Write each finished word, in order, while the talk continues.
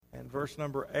and verse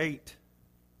number 8.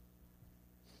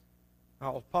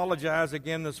 I'll apologize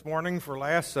again this morning for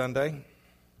last Sunday.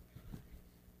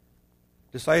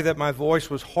 To say that my voice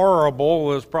was horrible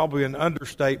was probably an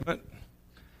understatement.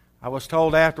 I was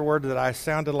told afterward that I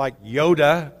sounded like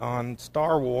Yoda on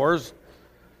Star Wars.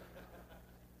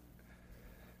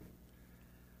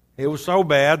 It was so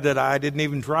bad that I didn't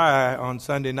even try on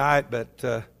Sunday night,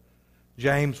 but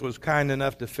James was kind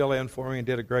enough to fill in for me and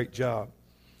did a great job.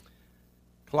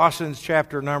 Colossians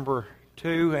chapter number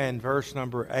 2 and verse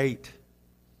number 8.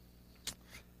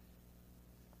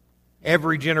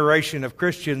 Every generation of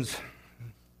Christians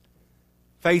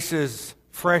faces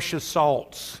fresh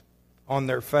assaults on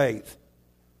their faith.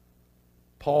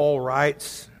 Paul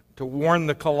writes to warn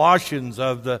the Colossians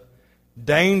of the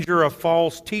danger of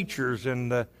false teachers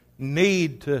and the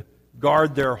need to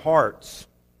guard their hearts.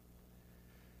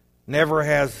 Never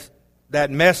has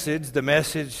that message, the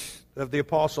message of the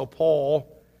Apostle Paul,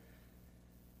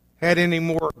 had any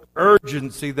more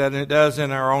urgency than it does in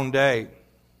our own day.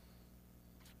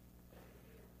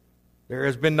 There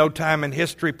has been no time in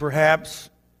history, perhaps,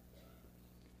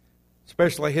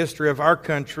 especially history of our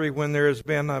country, when there has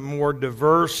been a more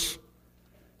diverse,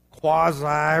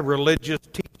 quasi-religious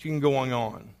teaching going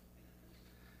on.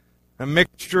 A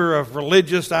mixture of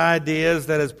religious ideas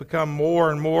that has become more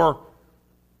and more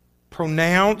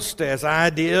pronounced as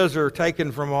ideas are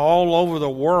taken from all over the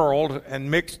world and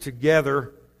mixed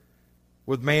together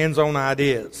with man's own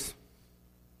ideas.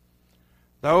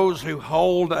 Those who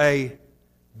hold a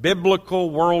biblical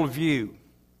worldview,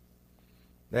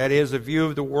 that is, a view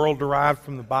of the world derived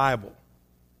from the Bible,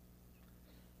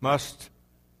 must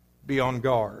be on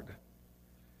guard.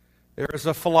 There is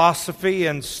a philosophy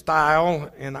and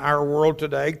style in our world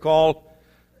today called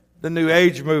the New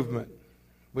Age movement,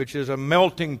 which is a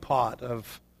melting pot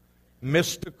of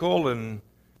mystical and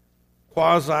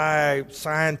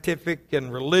quasi-scientific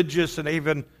and religious and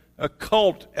even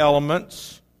occult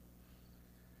elements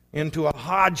into a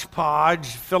hodgepodge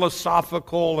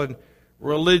philosophical and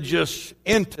religious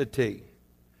entity.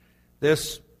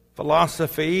 This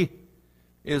philosophy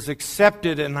is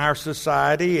accepted in our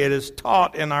society, it is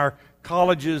taught in our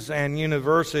colleges and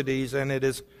universities, and it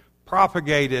is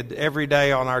propagated every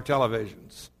day on our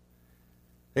televisions.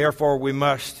 Therefore, we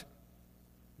must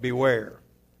beware.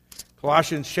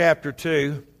 Colossians chapter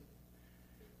 2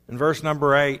 and verse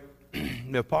number 8,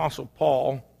 the Apostle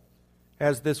Paul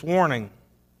has this warning.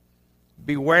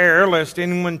 Beware lest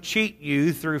anyone cheat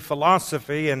you through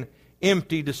philosophy and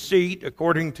empty deceit,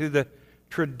 according to the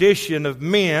tradition of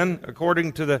men,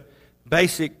 according to the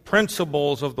basic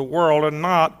principles of the world, and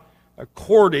not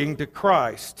according to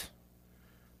Christ.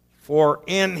 For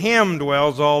in Him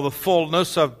dwells all the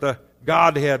fullness of the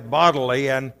Godhead bodily,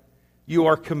 and you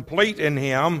are complete in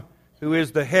Him, who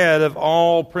is the head of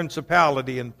all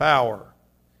principality and power.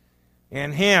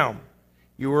 In Him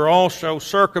you were also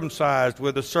circumcised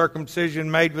with a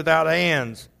circumcision made without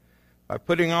hands, by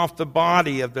putting off the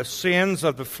body of the sins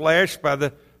of the flesh by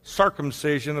the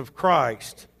circumcision of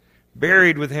Christ,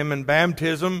 buried with Him in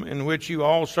baptism, in which you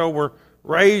also were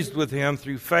raised with Him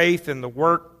through faith in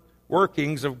the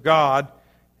workings of God,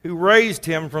 who raised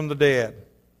Him from the dead.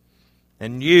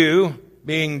 And you,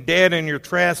 being dead in your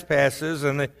trespasses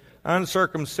and the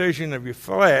uncircumcision of your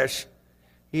flesh,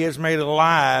 He has made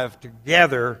alive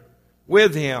together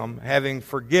with Him, having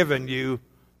forgiven you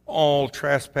all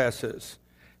trespasses,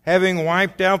 having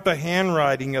wiped out the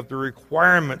handwriting of the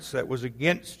requirements that was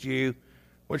against you,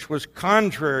 which was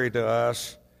contrary to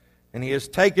us, and He has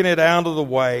taken it out of the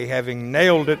way, having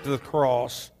nailed it to the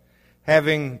cross,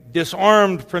 having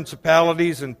disarmed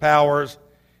principalities and powers,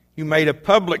 you made a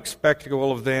public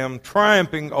spectacle of them,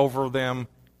 triumphing over them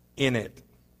in it.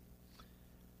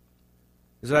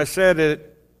 As I said, it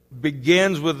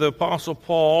begins with the Apostle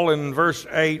Paul in verse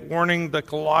 8, warning the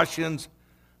Colossians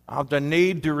of the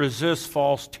need to resist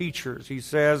false teachers. He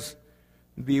says,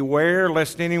 beware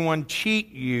lest anyone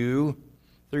cheat you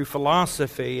through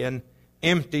philosophy and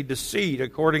empty deceit,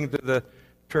 according to the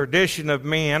tradition of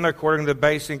men, according to the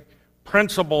basic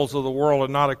principles of the world,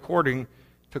 and not according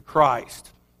to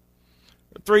Christ.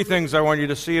 Three things I want you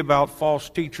to see about false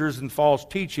teachers and false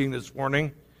teaching this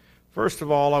morning. First of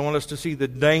all, I want us to see the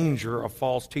danger of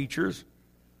false teachers.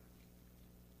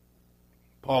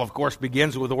 Paul, of course,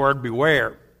 begins with the word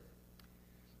beware,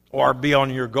 or be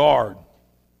on your guard.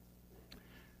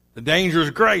 The danger is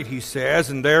great, he says,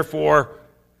 and therefore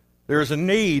there is a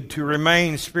need to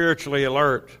remain spiritually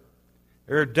alert.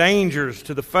 There are dangers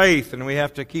to the faith, and we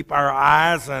have to keep our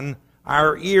eyes and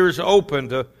our ears open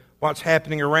to what's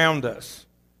happening around us.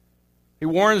 He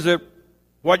warns that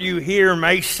what you hear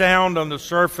may sound on the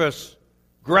surface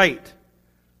great,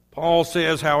 Paul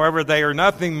says, however, they are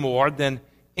nothing more than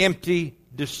empty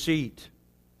deceit.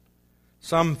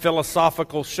 Some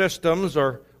philosophical systems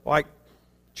are like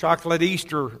chocolate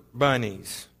Easter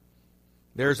bunnies.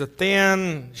 There's a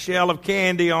thin shell of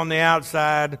candy on the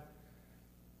outside,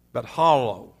 but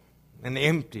hollow and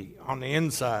empty on the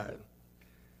inside.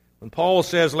 When Paul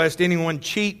says, lest anyone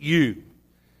cheat you,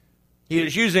 he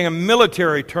is using a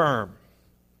military term.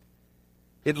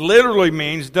 It literally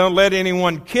means don't let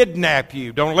anyone kidnap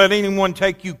you. Don't let anyone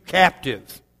take you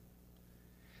captive.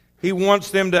 He wants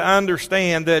them to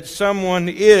understand that someone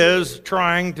is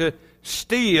trying to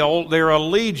steal their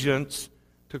allegiance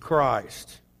to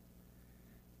Christ.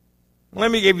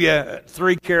 Let me give you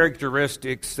 3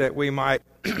 characteristics that we might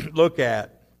look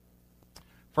at.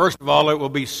 First of all, it will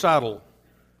be subtle.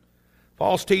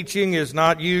 False teaching is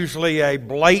not usually a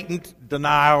blatant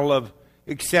denial of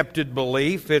accepted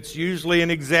belief. It's usually an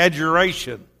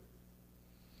exaggeration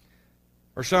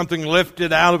or something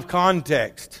lifted out of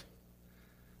context.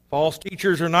 False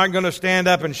teachers are not going to stand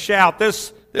up and shout,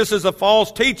 this is a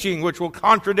false teaching which will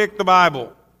contradict the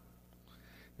Bible.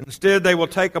 Instead, they will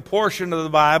take a portion of the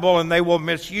Bible and they will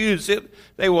misuse it,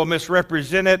 they will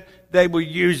misrepresent it, they will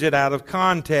use it out of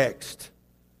context.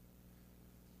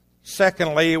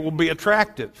 Secondly, it will be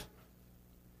attractive.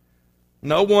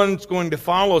 No one's going to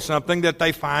follow something that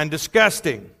they find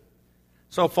disgusting.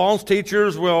 So false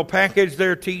teachers will package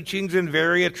their teachings in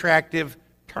very attractive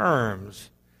terms.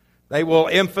 They will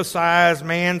emphasize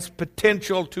man's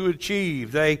potential to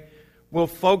achieve. They will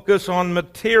focus on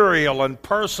material and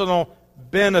personal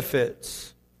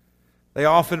benefits. They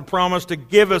often promise to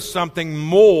give us something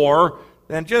more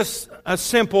than just a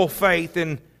simple faith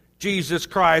in Jesus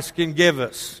Christ can give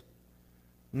us.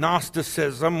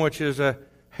 Gnosticism, which is a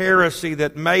heresy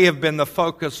that may have been the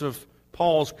focus of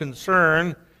Paul's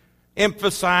concern,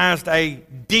 emphasized a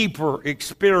deeper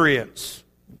experience.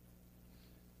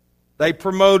 They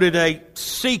promoted a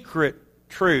secret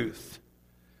truth.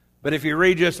 But if you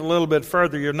read just a little bit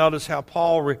further, you'll notice how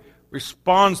Paul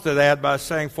responds to that by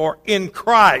saying, for in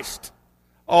Christ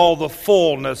all the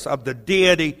fullness of the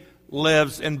deity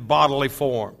lives in bodily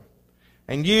form.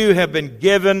 And you have been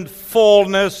given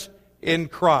fullness in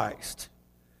Christ.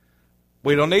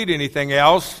 We don't need anything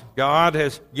else. God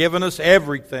has given us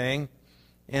everything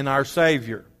in our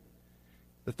Savior.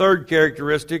 The third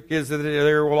characteristic is that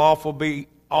there will also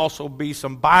be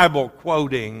some Bible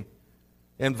quoting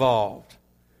involved.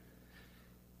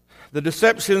 The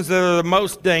deceptions that are the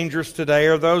most dangerous today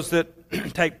are those that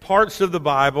take parts of the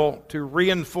Bible to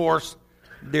reinforce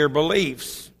their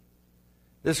beliefs.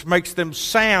 This makes them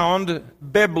sound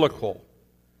biblical.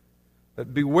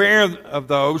 But beware of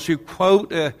those who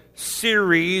quote a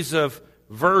series of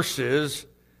verses.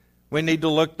 We need to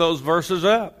look those verses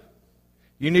up.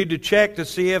 You need to check to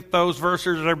see if those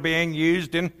verses are being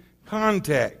used in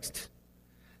context.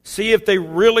 See if they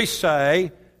really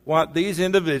say what these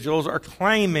individuals are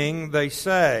claiming they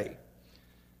say.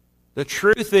 The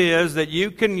truth is that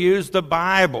you can use the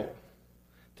Bible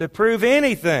to prove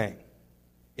anything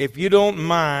if you don't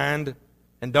mind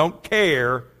and don't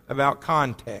care about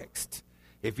context.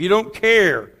 If you don't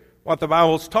care what the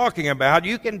Bible is talking about,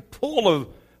 you can pull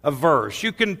a verse.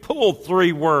 You can pull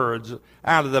 3 words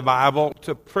out of the Bible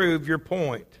to prove your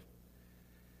point.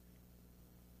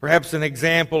 Perhaps an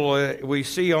example we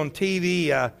see on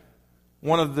TV,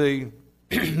 one of the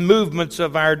movements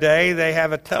of our day, they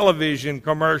have a television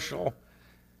commercial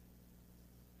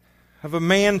of a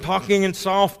man talking in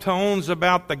soft tones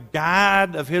about the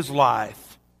guide of his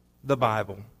life, the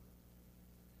Bible.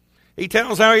 He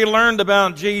tells how he learned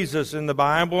about Jesus in the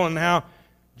Bible and how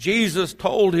Jesus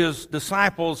told his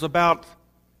disciples about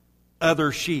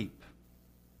other sheep.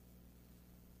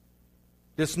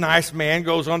 This nice man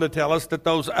goes on to tell us that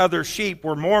those other sheep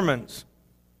were Mormons.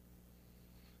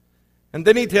 And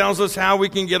then he tells us how we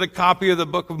can get a copy of the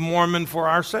Book of Mormon for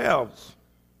ourselves.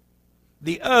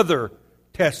 The other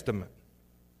Testament.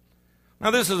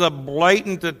 Now this is a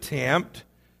blatant attempt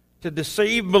to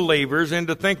deceive believers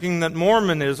into thinking that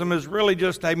Mormonism is really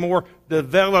just a more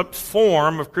developed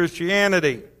form of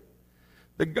Christianity.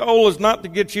 The goal is not to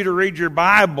get you to read your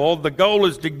Bible. The goal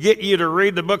is to get you to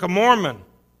read the Book of Mormon.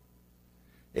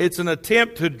 It's an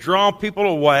attempt to draw people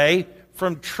away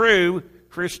from true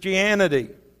Christianity.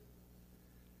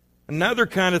 Another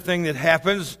kind of thing that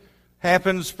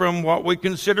happens from what we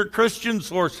consider Christian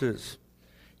sources.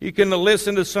 You can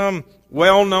listen to some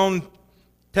well-known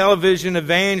television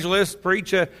evangelist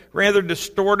preach a rather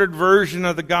distorted version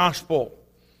of the gospel.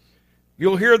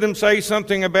 You'll hear them say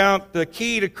something about the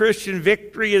key to Christian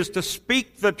victory is to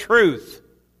speak the truth.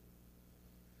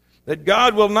 That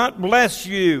God will not bless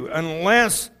you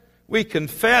unless we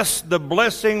confess the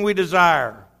blessing we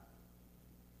desire.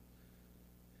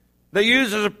 They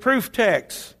use as a proof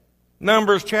text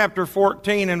Numbers chapter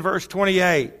 14 and verse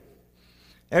 28.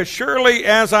 As surely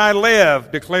as I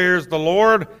live, declares the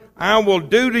Lord, I will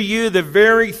do to you the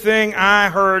very thing I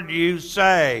heard you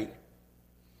say.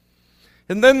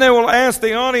 And then they will ask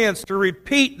the audience to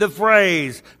repeat the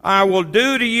phrase, I will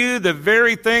do to you the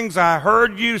very things I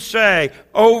heard you say,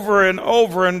 over and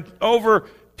over and over,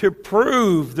 to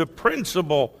prove the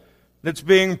principle that's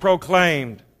being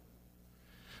proclaimed.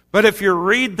 But if you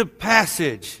read the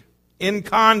passage in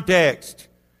context,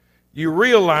 you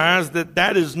realize that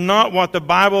that is not what the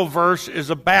Bible verse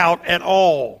is about at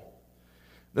all.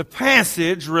 The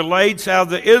passage relates how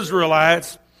the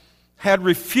Israelites had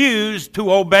refused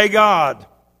to obey God.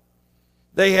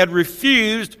 They had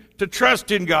refused to trust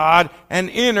in God and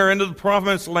enter into the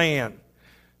promised land.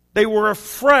 They were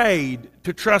afraid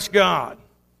to trust God.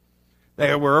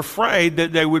 They were afraid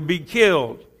that they would be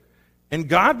killed. And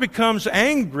God becomes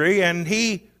angry and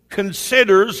He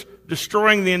considers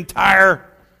destroying the entire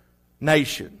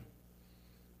nation.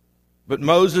 But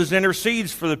Moses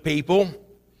intercedes for the people,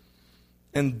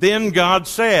 and then God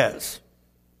says,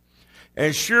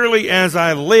 as surely as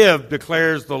I live,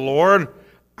 declares the Lord,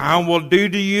 I will do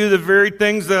to you the very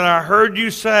things that I heard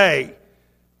you say.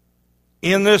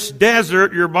 In this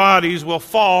desert your bodies will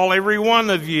fall, every one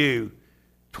of you,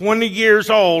 20 years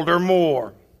old or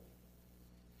more.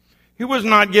 He was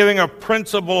not giving a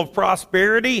principle of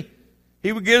prosperity.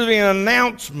 He was giving an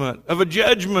announcement of a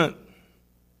judgment.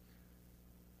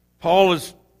 Paul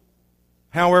is,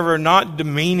 however, not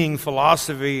demeaning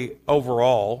philosophy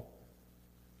overall.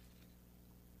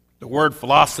 The word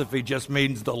philosophy just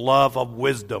means the love of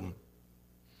wisdom.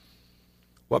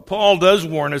 What Paul does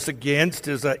warn us against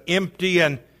is an empty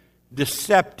and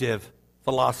deceptive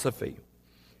philosophy.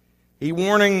 He's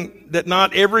warning that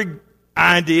not every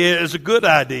idea is a good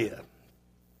idea.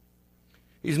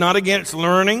 He's not against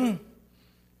learning.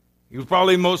 He was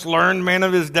probably the most learned man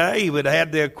of his day. He would have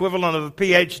had the equivalent of a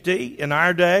PhD in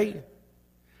our day.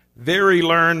 Very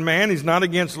learned man. He's not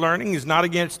against learning. He's not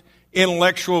against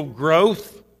intellectual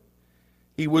growth.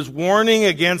 He was warning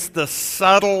against the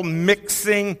subtle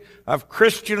mixing of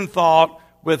Christian thought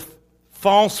with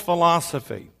false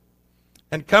philosophy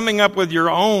and coming up with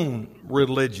your own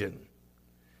religion.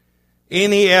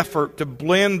 Any effort to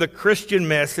blend the Christian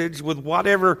message with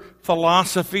whatever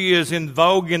philosophy is in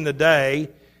vogue in the day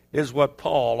is what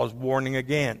Paul is warning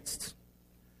against.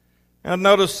 Now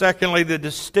notice, secondly, the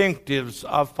distinctives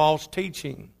of false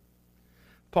teaching.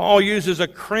 Paul uses a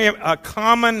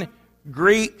common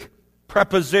Greek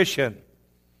preposition.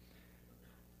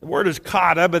 The word is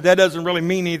kata, but that doesn't really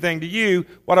mean anything to you.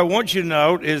 What I want you to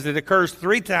note is it occurs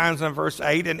 3 times in verse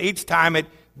 8, and each time it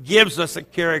gives us a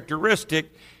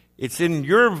characteristic. It's in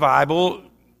your Bible,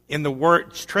 in the word,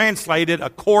 it's translated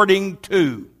according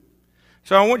to.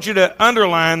 So I want you to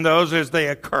underline those as they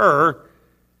occur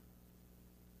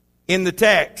in the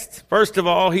text. First of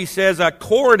all, he says,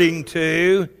 according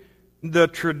to the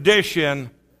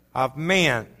tradition of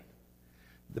men.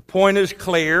 The point is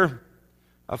clear.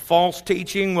 A false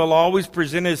teaching will always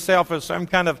present itself as some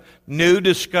kind of new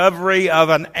discovery of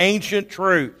an ancient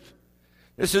truth.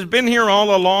 This has been here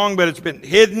all along, but it's been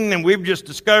hidden, and we've just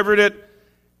discovered it.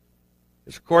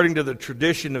 It's according to the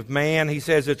tradition of man. He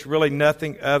says it's really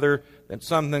nothing other than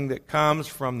something that comes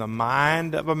from the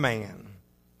mind of a man.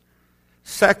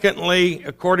 Secondly,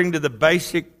 according to the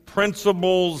basic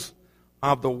principles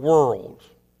of the world.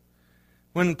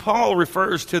 When Paul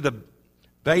refers to the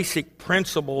basic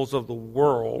principles of the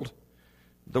world,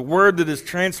 the word that is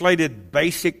translated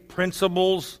basic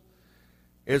principles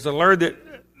is a word that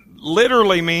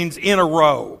literally means in a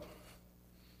row,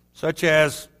 such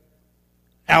as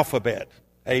alphabet,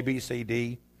 A, B, C,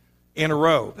 D, in a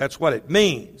row. That's what it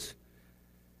means.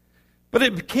 But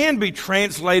it can be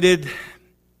translated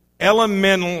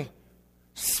elemental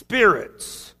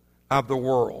spirits of the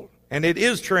world. And it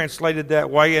is translated that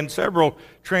way in several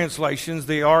translations.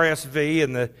 The RSV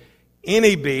and the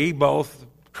NEB both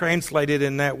translated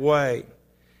in that way.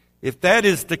 If that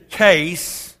is the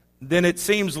case, then it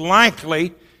seems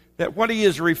likely that what he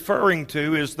is referring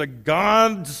to is the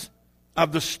gods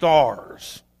of the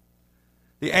stars.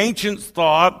 The ancients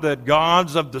thought that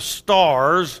gods of the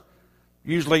stars,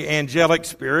 usually angelic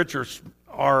spirits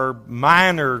or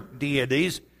minor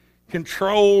deities,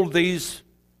 controlled these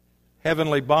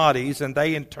heavenly bodies, and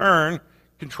they in turn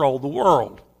control the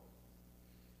world.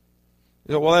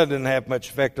 You say, well, that didn't have much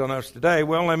effect on us today.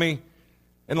 Well, let me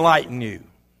enlighten you.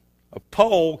 A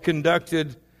poll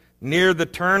conducted near the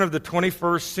turn of the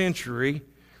 21st century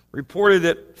reported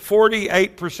that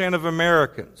 48% of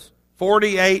Americans,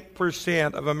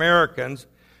 48% of Americans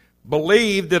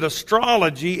believe that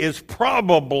astrology is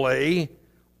probably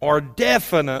or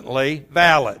definitely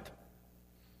valid.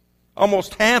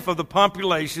 Almost half of the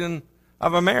population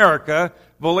of America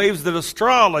believes that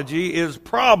astrology is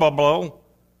probable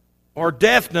or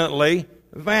definitely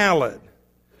valid.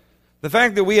 The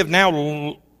fact that we have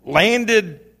now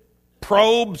landed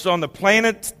probes on the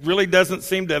planet really doesn't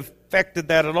seem to have affected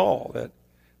that at all. That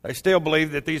they still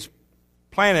believe that these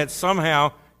planets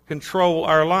somehow control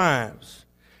our lives.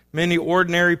 Many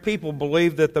ordinary people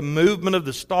believe that the movement of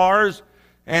the stars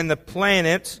and the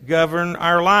planets govern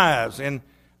our lives. In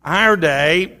our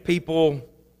day, people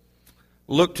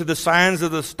look to the signs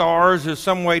of the stars as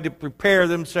some way to prepare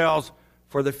themselves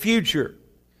for the future.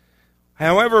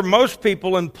 However, most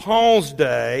people in Paul's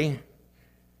day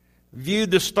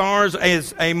viewed the stars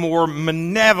as a more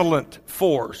malevolent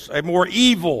force, a more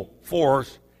evil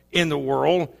force in the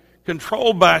world,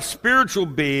 controlled by spiritual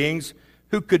beings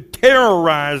who could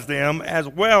terrorize them as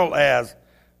well as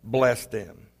bless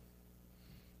them.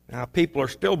 Now, people are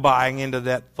still buying into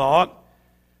that thought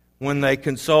when they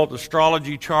consult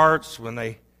astrology charts, when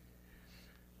they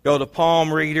go to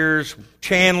palm readers,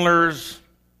 channelers,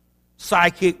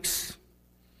 psychics,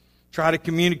 try to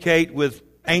communicate with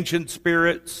ancient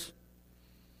spirits.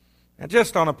 And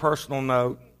just on a personal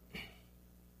note,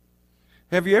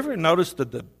 have you ever noticed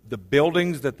that the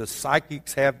buildings that the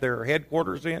psychics have their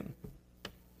headquarters in?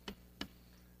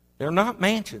 They're not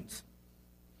mansions.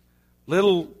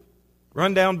 Little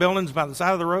rundown buildings by the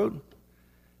side of the road.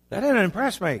 That doesn't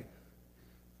impress me.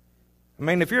 I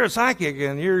mean, if you're a psychic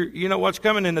and you know what's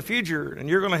coming in the future and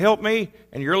you're going to help me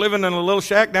and you're living in a little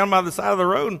shack down by the side of the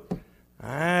road,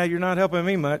 you're not helping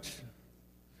me much.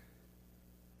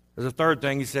 There's a third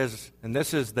thing he says, and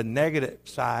this is the negative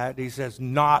side. He says,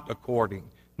 not according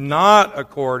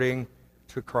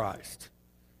to Christ.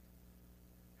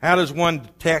 How does one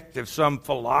detect if some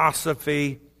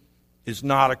philosophy is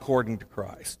not according to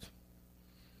Christ?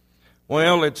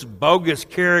 Well, its bogus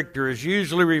character is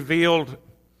usually revealed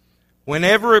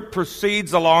whenever it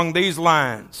proceeds along these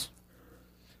lines.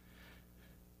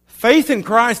 Faith in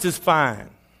Christ is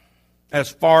fine as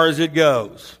far as it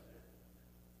goes.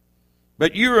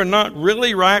 But you are not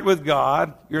really right with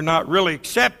God. You're not really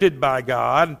accepted by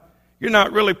God. You're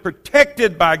not really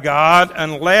protected by God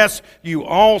unless you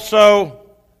also,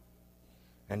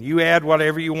 and you add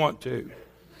whatever you want to.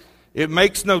 It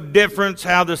makes no difference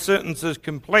how the sentence is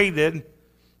completed.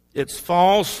 It's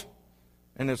false,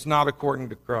 and it's not according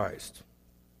to Christ.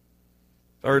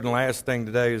 Third and last thing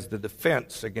today is the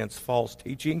defense against false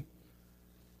teaching.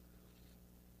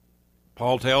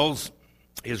 Paul tells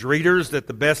his readers that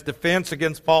the best defense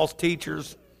against false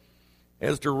teachers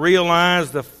is to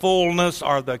realize the fullness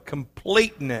or the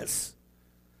completeness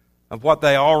of what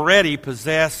they already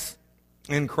possess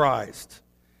in Christ.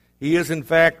 He is, in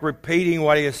fact, repeating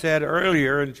what he has said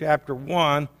earlier in chapter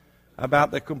 1 about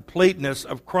the completeness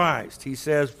of Christ. He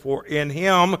says, for in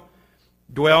him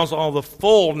dwells all the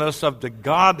fullness of the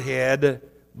Godhead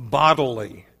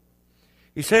bodily.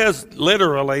 He says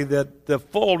literally that the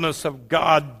fullness of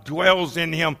God dwells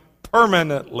in him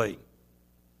permanently.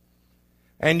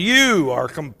 And you are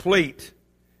complete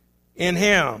in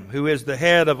him who is the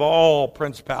head of all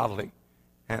principality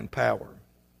and power.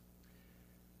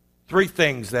 Three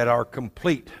things that are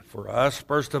complete for us.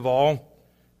 First of all,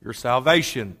 your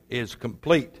salvation is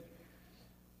complete.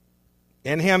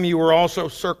 In him you were also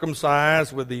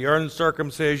circumcised with the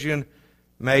uncircumcision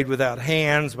made without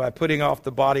hands, by putting off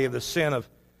the body of the sin of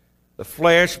the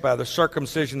flesh by the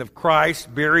circumcision of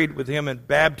Christ, buried with him in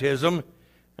baptism,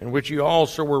 in which you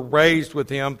also were raised with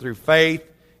him through faith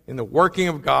in the working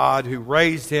of God who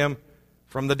raised him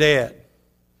from the dead.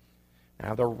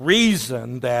 Now, the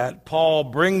reason that Paul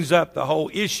brings up the whole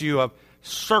issue of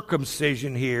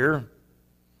circumcision here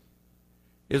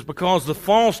is because the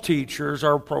false teachers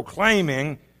are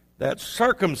proclaiming that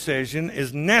circumcision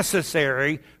is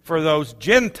necessary for those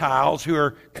Gentiles who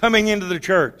are coming into the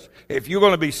church. If you're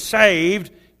going to be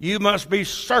saved, you must be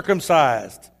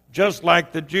circumcised, just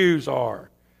like the Jews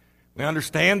are. We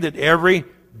understand that every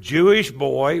Jewish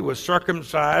boy was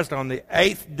circumcised on the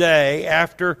 8th day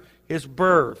after his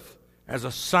birth as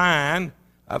a sign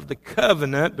of the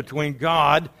covenant between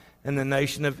God and the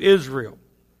nation of Israel.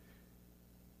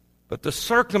 But the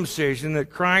circumcision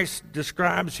that Christ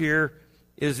describes here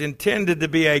is intended to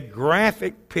be a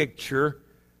graphic picture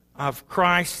of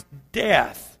Christ's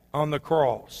death on the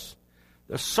cross.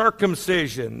 The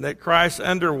circumcision that Christ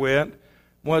underwent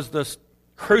was the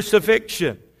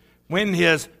crucifixion, when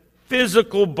his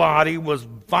physical body was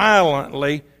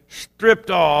violently stripped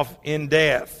off in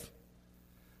death.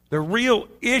 The real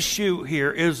issue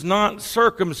here is not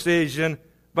circumcision,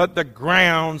 but the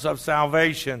grounds of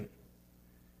salvation.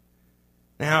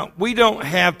 Now, we don't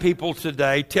have people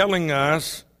today telling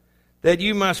us that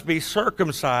you must be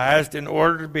circumcised in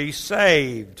order to be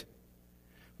saved.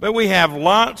 But we have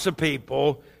lots of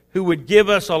people who would give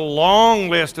us a long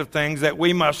list of things that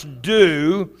we must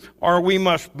do or we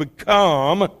must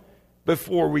become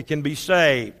before we can be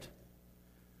saved.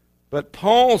 But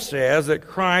Paul says that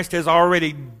Christ has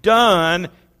already done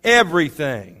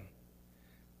everything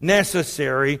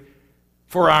necessary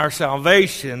for our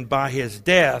salvation by his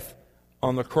death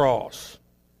on the cross.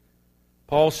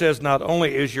 Paul says not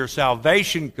only is your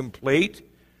salvation complete,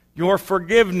 your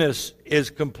forgiveness is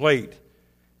complete.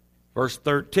 Verse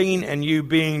 13, and you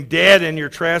being dead in your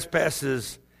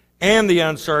trespasses and the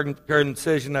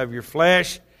uncircumcision of your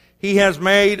flesh, he has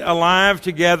made alive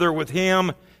together with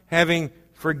him, having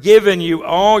forgiven you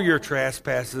all your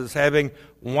trespasses, having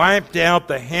wiped out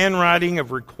the handwriting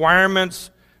of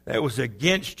requirements that was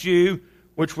against you,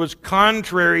 which was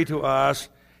contrary to us,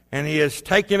 and he has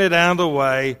taken it out of the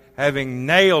way, having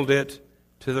nailed it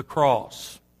to the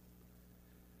cross.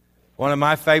 One of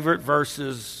my favorite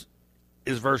verses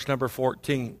is verse number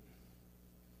 14.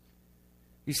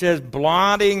 He says,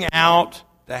 blotting out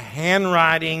the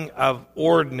handwriting of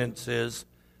ordinances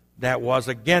that was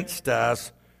against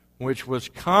us, which was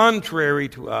contrary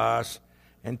to us,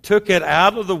 and took it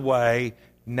out of the way,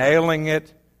 nailing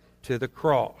it to the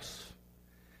cross.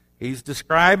 He's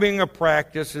describing a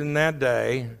practice in that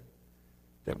day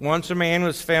that once a man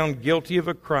was found guilty of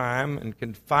a crime and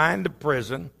confined to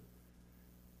prison,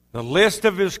 the list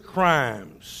of his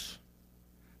crimes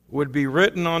would be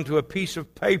written onto a piece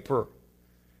of paper,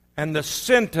 and the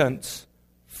sentence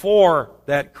for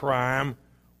that crime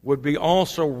would be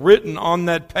also written on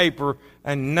that paper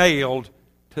and nailed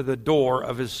to the door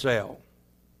of his cell.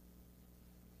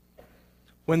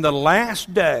 When the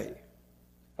last day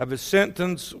of his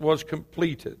sentence was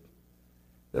completed,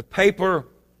 the paper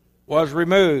was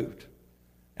removed,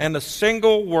 and a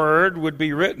single word would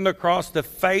be written across the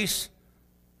face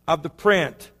of the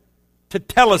print,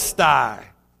 tetelestai.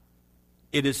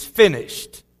 It is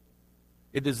finished.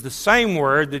 It is the same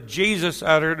word that Jesus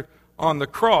uttered on the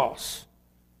cross.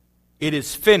 It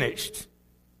is finished.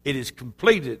 It is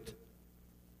completed.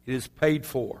 It is paid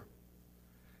for.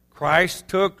 Christ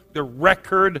took the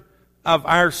record of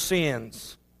our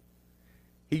sins.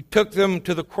 He took them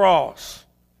to the cross.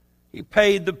 He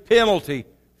paid the penalty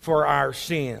for our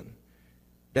sin,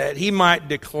 that he might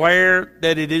declare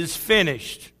that it is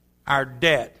finished. Our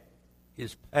debt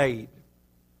is paid.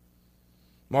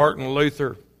 Martin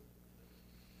Luther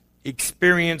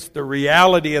experienced the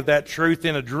reality of that truth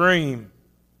in a dream.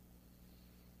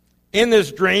 In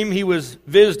this dream, he was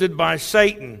visited by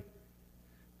Satan,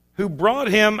 who brought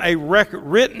him a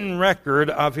written record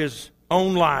of his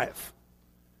own life,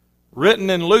 written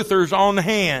in Luther's own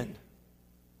hand.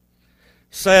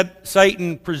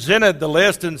 Satan presented the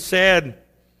list and said,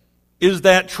 "Is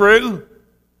that true?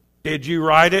 Did you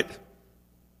write it?"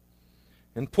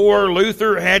 And poor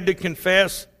Luther had to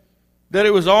confess that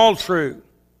it was all true.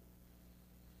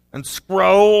 And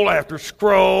scroll after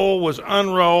scroll was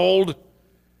unrolled,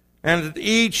 and at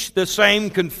each the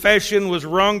same confession was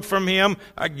wrung from him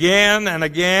again and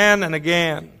again and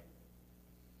again.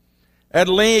 At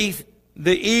length,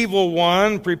 the evil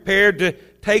one prepared to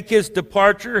take his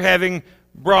departure, having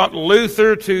brought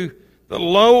Luther to the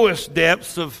lowest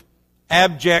depths of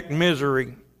abject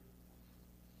misery.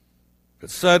 But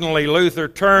suddenly Luther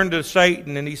turned to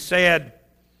Satan and he said,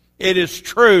 "It is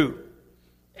true,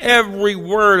 every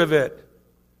word of it,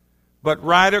 but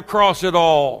right across it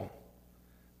all,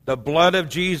 the blood of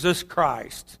Jesus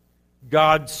Christ,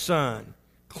 God's Son,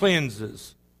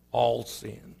 cleanses all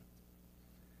sin."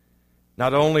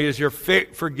 Not only is your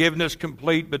forgiveness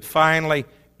complete, but finally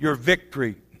your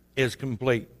victory is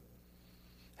complete.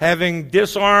 Having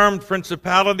disarmed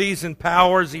principalities and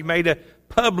powers, he made a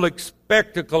public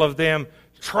spectacle of them,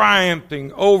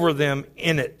 triumphing over them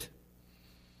in it.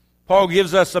 Paul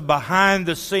gives us a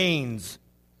behind-the-scenes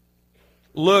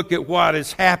look at what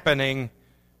is happening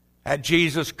at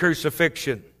Jesus'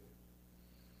 crucifixion.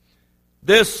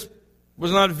 This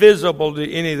was not visible to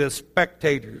any of the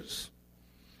spectators.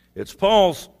 It's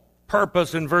Paul's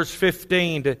purpose in verse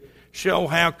 15 to show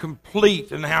how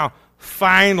complete and how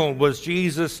final was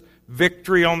Jesus'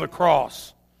 victory on the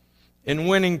cross in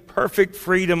winning perfect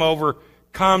freedom over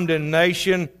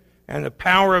condemnation and the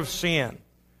power of sin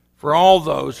for all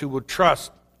those who would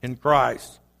trust in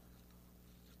Christ.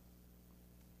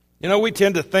 You know, we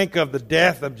tend to think of the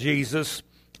death of Jesus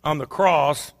on the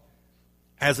cross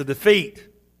as a defeat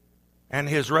and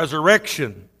his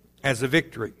resurrection as a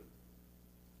victory.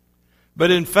 But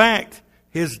in fact,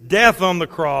 his death on the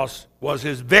cross was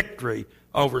his victory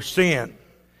over sin.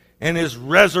 And his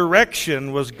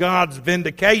resurrection was God's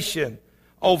vindication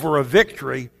over a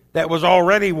victory that was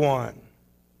already won.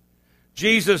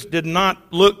 Jesus did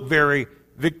not look very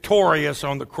victorious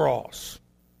on the cross.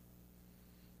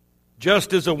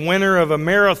 Just as a winner of a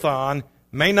marathon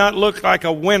may not look like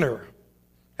a winner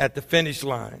at the finish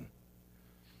line,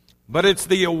 but it's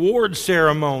the award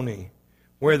ceremony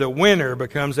where the winner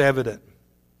becomes evident.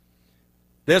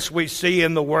 This we see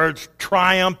in the words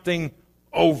triumphing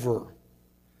over.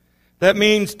 That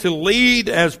means to lead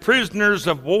as prisoners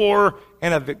of war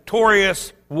in a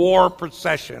victorious war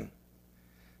procession.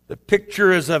 The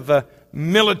picture is of a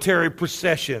military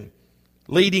procession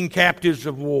leading captives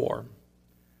of war.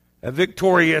 A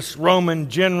victorious Roman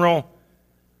general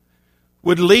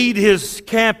would lead his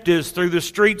captives through the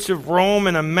streets of Rome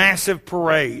in a massive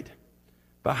parade.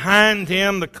 Behind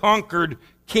him, the conquered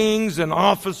kings and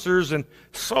officers and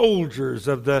soldiers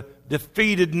of the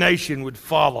defeated nation would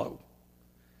follow.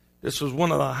 This was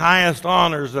one of the highest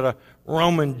honors that a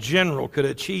Roman general could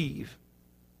achieve.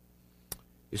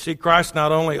 You see, Christ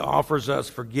not only offers us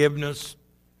forgiveness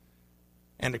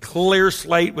and a clear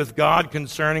slate with God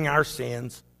concerning our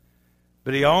sins,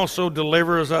 but he also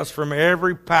delivers us from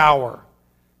every power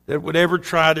that would ever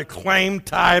try to claim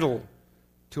title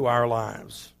to our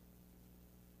lives.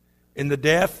 In the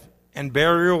death and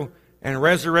burial and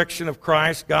resurrection of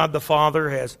Christ, God the Father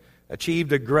has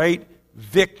achieved a great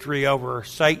victory over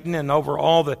Satan and over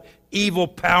all the evil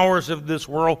powers of this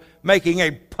world, making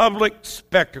a public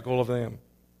spectacle of them.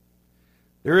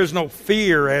 There is no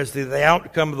fear as to the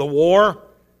outcome of the war.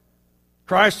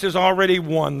 Christ has already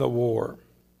won the war.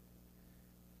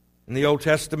 In the Old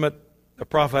Testament, the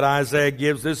prophet Isaiah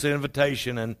gives this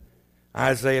invitation in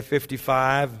Isaiah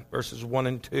 55, verses 1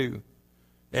 and 2.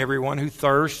 Everyone who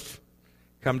thirsts,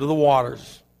 come to the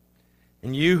waters.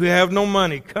 And you who have no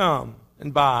money, come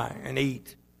and buy and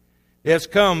eat. Yes,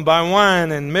 come, buy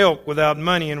wine and milk without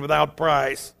money and without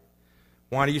price.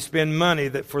 Why do you spend money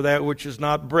for that which is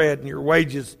not bread, and your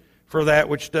wages for that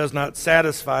which does not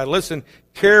satisfy? Listen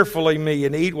carefully to me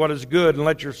and eat what is good, and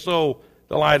let your soul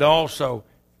delight also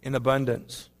in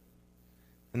abundance.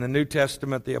 In the New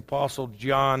Testament, the Apostle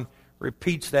John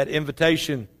repeats that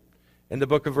invitation in the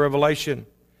book of Revelation.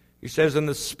 He says, and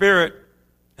the Spirit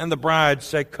and the bride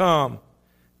say, come.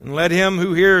 And let him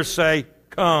who hears say,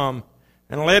 come.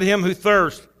 And let him who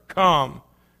thirsts, come.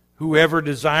 Whoever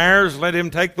desires, let him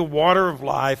take the water of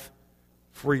life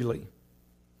freely.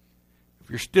 If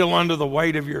you're still under the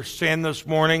weight of your sin this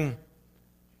morning,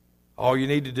 all you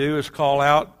need to do is call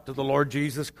out to the Lord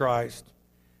Jesus Christ.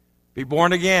 Be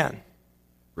born again.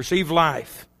 Receive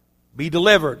life. Be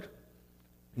delivered.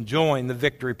 And join the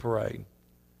victory parade.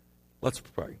 Let's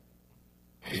pray.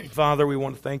 Father, we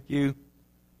want to thank you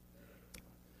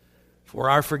for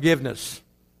our forgiveness,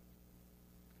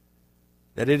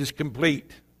 that it is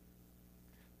complete.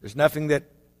 There's nothing that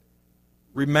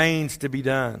remains to be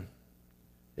done.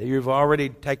 That you've already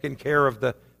taken care of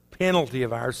the penalty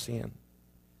of our sin.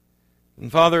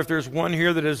 And Father, if there's one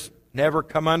here that has never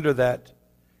come under that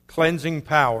cleansing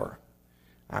power,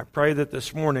 I pray that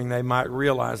this morning they might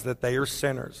realize that they are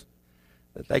sinners,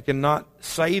 that they cannot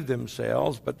save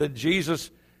themselves, but that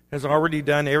Jesus has already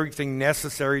done everything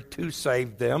necessary to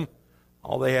save them.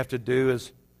 All they have to do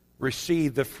is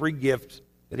receive the free gift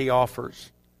that he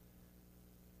offers.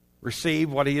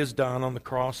 Receive what he has done on the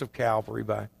cross of Calvary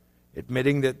by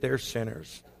admitting that they're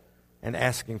sinners and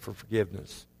asking for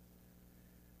forgiveness.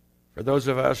 For those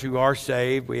of us who are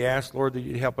saved, we ask, Lord, that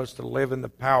you'd help us to live in the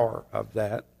power of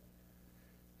that.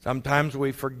 Sometimes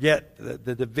we forget that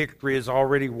the victory is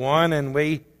already won, and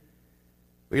we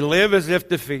live as if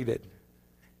defeated.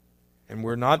 And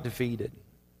we're not defeated.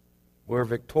 We're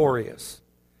victorious.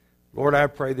 Lord, I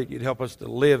pray that you'd help us to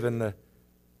live in the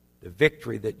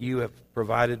victory that you have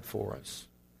provided for us.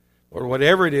 Lord,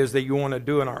 whatever it is that you want to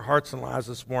do in our hearts and lives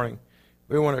this morning,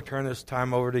 we want to turn this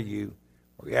time over to you.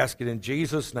 We ask it in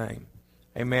Jesus' name.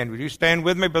 Amen. Would you stand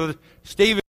with me, Brother Stephen?